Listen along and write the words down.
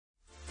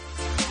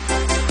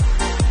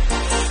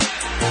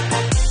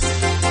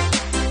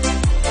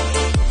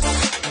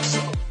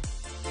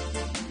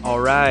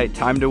right,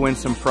 time to win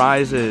some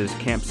prizes.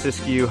 Camp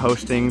Siskiyou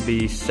hosting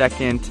the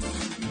second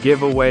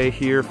giveaway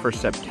here for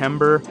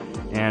September.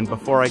 And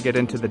before I get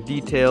into the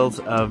details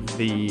of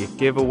the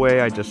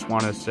giveaway, I just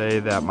want to say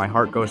that my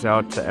heart goes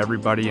out to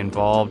everybody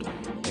involved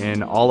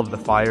in all of the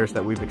fires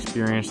that we've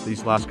experienced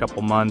these last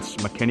couple months.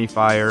 McKinney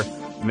Fire,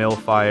 Mill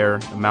Fire,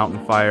 the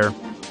Mountain Fire.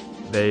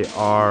 They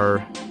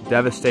are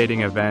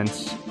devastating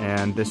events,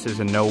 and this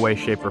is in no way,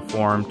 shape, or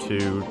form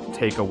to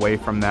take away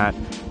from that.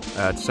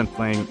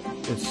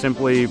 It's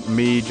simply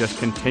me just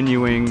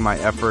continuing my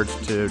efforts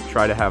to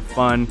try to have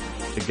fun,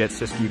 to get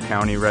Siskiyou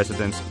County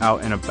residents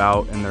out and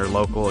about in their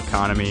local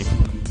economy,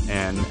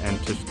 and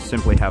to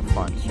simply have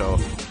fun. So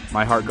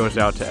my heart goes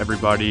out to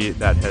everybody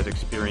that has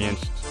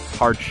experienced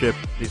hardship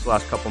these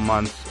last couple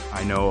months.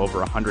 I know over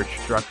 100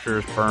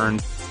 structures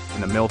burned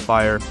in the Mill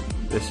Fire.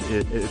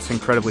 It's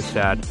incredibly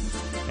sad,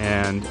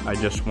 and I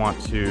just want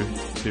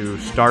to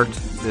start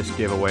this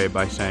giveaway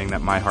by saying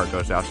that my heart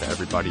goes out to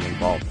everybody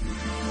involved.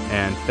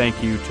 And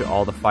thank you to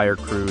all the fire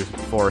crews,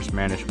 forest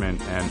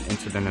management, and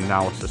incident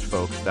analysis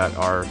folks that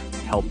are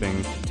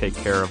helping to take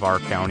care of our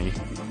county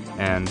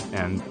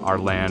and our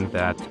land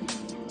that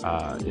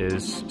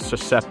is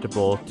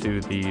susceptible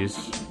to these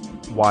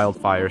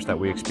wildfires that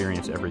we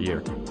experience every year.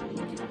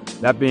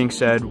 That being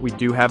said, we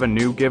do have a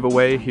new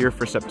giveaway here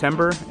for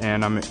September,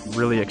 and I'm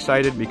really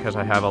excited because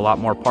I have a lot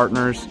more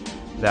partners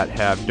that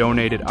have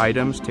donated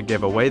items to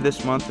give away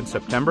this month in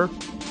September.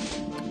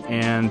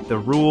 And the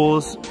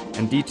rules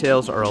and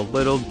details are a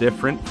little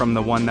different from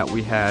the one that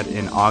we had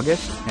in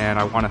August. And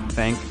I want to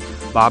thank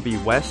Bobby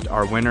West,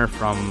 our winner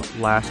from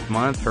last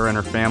month. Her and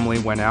her family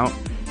went out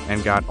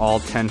and got all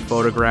 10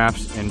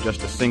 photographs in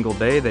just a single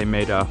day. They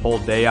made a whole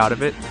day out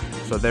of it.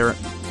 So their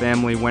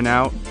family went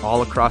out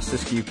all across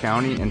Siskiyou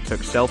County and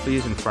took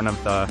selfies in front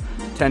of the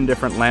 10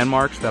 different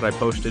landmarks that I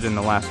posted in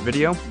the last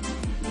video.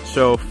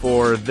 So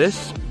for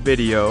this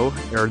video,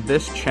 or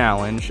this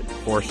challenge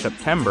for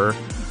September,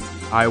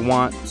 I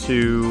want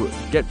to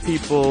get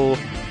people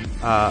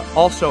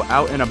also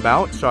out and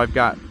about. So I've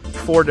got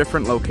 4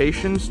 different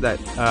locations that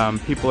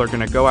people are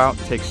going to go out,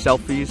 take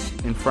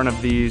selfies in front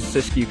of these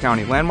Siskiyou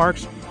County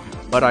landmarks.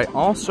 But I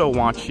also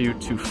want you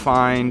to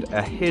find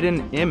a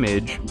hidden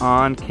image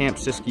on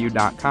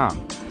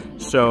campsiskiyou.com.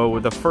 So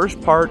the first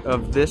part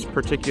of this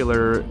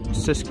particular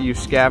Siskiyou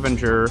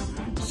scavenger,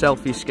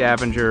 selfie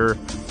scavenger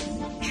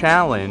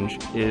challenge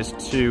is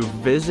to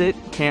visit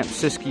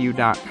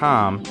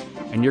campsiskiyou.com,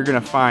 and you're going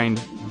to find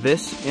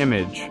this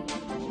image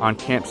on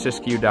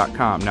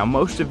campsiskiyou.com. Now,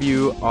 most of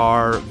you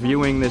are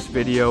viewing this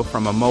video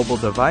from a mobile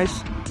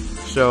device,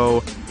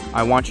 so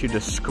I want you to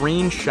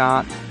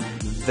screenshot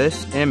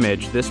this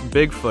image, this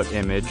Bigfoot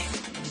image,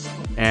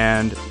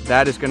 and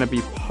that is going to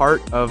be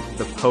part of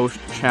the post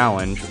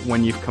challenge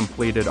when you've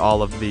completed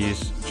all of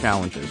these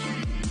challenges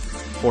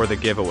for the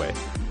giveaway.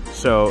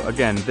 So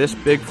again, this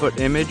Bigfoot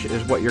image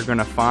is what you're going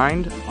to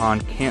find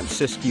on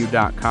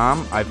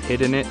campsiskiyou.com. I've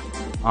hidden it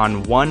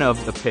on one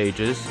of the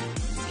pages.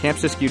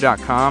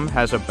 Campsiskiyou.com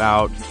has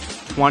about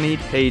 20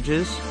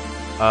 pages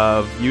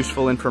of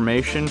useful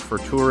information for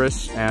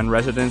tourists and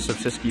residents of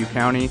Siskiyou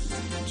County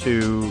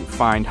to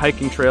find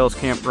hiking trails,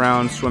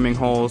 campgrounds, swimming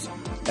holes.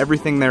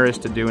 Everything there is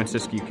to do in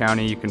Siskiyou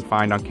County you can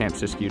find on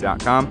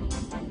campsiskiyou.com.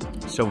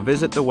 So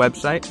visit the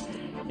website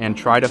and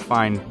try to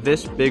find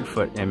this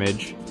Bigfoot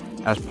image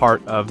as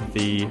part of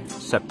the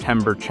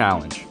September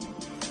challenge.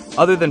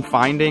 Other than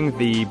finding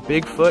the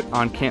Bigfoot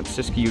on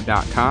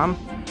campsiskiyou.com,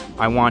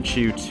 I want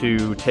you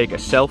to take a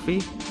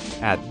selfie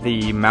at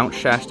the Mount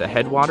Shasta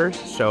headwaters.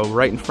 So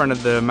right in front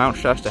of the Mount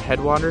Shasta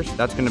headwaters,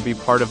 that's going to be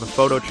part of a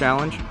photo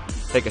challenge.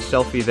 Take a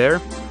selfie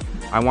there.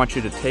 I want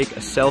you to take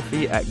a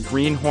selfie at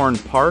Greenhorn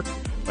Park,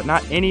 but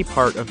not any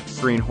part of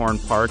Greenhorn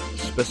Park,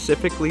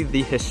 specifically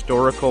the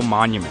historical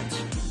monuments.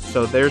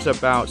 So there's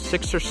about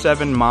 6 or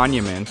 7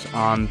 monuments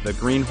on the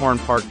Greenhorn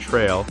Park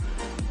Trail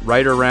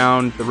right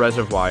around the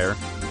reservoir,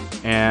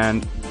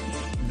 and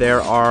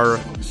there are,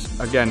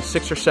 again,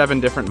 6 or 7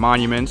 different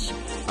monuments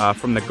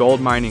from the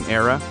gold mining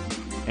era,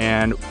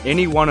 and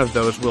any one of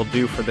those will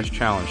do for this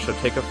challenge. So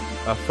take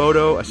a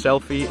photo, a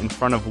selfie in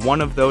front of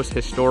one of those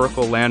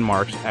historical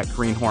landmarks at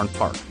Greenhorn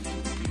Park.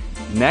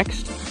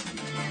 Next,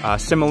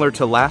 similar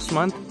to last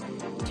month,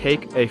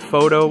 take a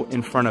photo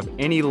in front of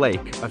any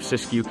lake of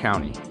Siskiyou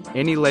County.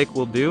 Any lake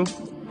will do.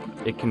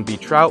 It can be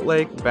Trout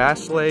Lake,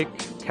 Bass Lake,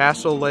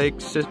 Castle Lake,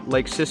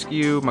 Lake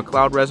Siskiyou,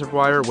 McLeod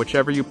Reservoir,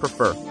 whichever you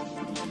prefer.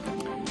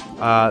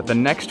 The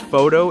next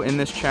photo in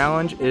this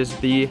challenge is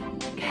the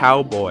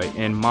Cowboy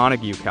in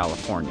Montague,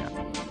 California.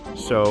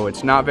 So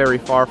it's not very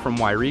far from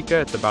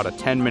Wairika. It's about a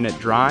 10-minute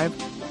drive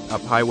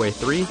up Highway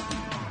 3,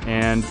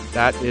 and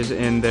that is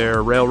in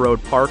their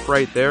railroad park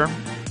right there.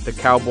 The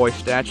cowboy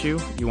statue,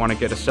 you want to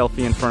get a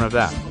selfie in front of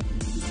that.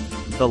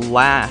 The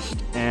last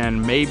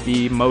and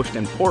maybe most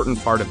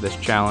important part of this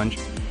challenge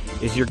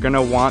is you're going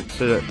to want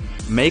to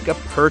make a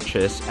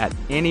purchase at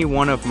any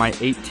one of my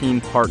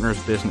 18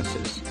 partners'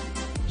 businesses.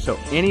 So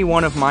any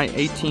one of my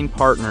 18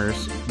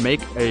 partners,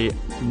 make a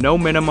no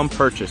minimum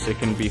purchase. It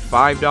can be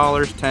 $5,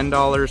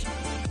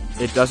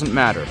 $10, it doesn't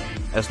matter.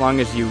 As long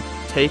as you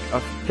take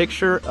a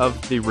picture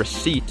of the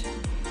receipt.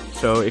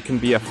 So it can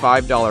be a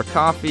 $5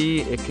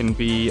 coffee, it can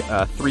be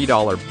a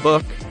 $3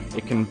 book,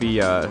 it can be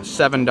a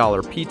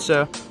 $7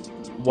 pizza,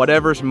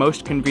 whatever's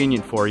most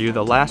convenient for you.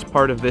 The last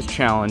part of this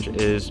challenge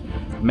is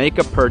make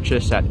a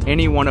purchase at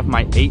any one of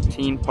my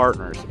 18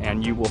 partners,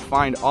 and you will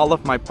find all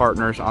of my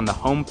partners on the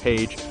home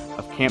page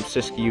of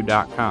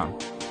campsiskiyou.com.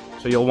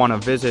 So you'll want to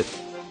visit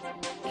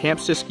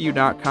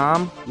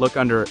campsiskiyou.com, look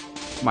under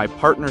my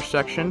partner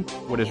section,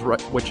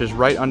 which is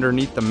right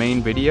underneath the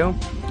main video.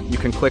 You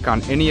can click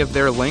on any of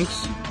their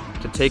links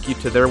to take you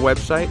to their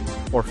website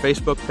or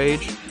Facebook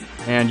page,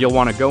 and you'll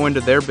want to go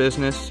into their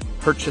business,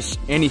 purchase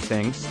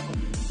anything,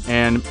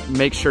 and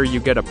make sure you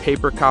get a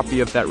paper copy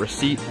of that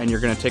receipt, and you're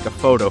going to take a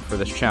photo for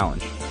this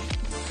challenge.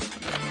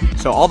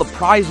 So all the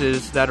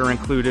prizes that are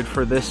included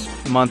for this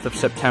month of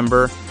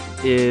September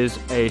is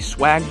a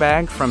swag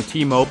bag from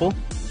T-Mobile,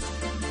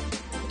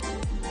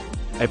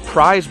 a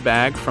prize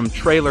bag from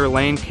Trailer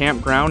Lane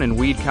Campground in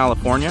Weed,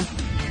 California,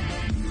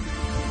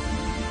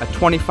 a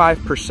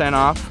 25%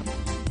 off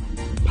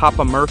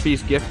Papa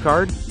Murphy's gift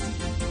card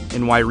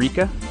in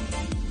Wairika,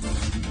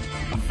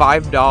 a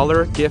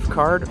 $5 gift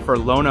card for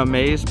Lona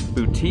May's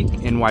Boutique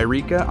in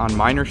Wairika on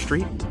Minor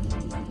Street,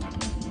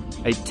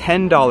 a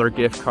 $10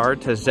 gift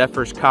card to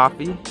Zephyr's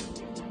Coffee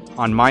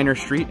on Minor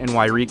Street in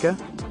Wairika,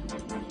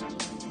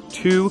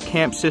 2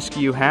 Camp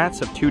Siskiyou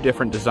hats of 2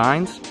 different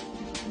designs,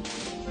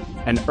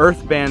 an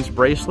Earth Bands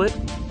bracelet,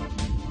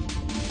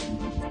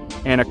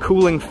 and a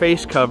cooling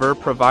face cover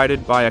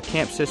provided by a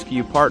Camp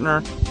Siskiyou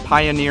partner,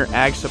 Pioneer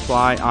Ag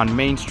Supply on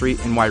Main Street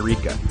in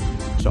Wairika.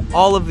 So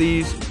all of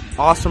these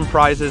awesome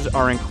prizes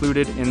are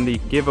included in the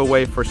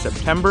giveaway for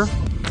September.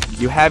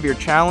 You have your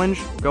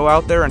challenge, go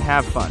out there and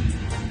have fun.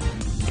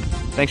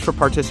 Thanks for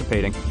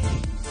participating.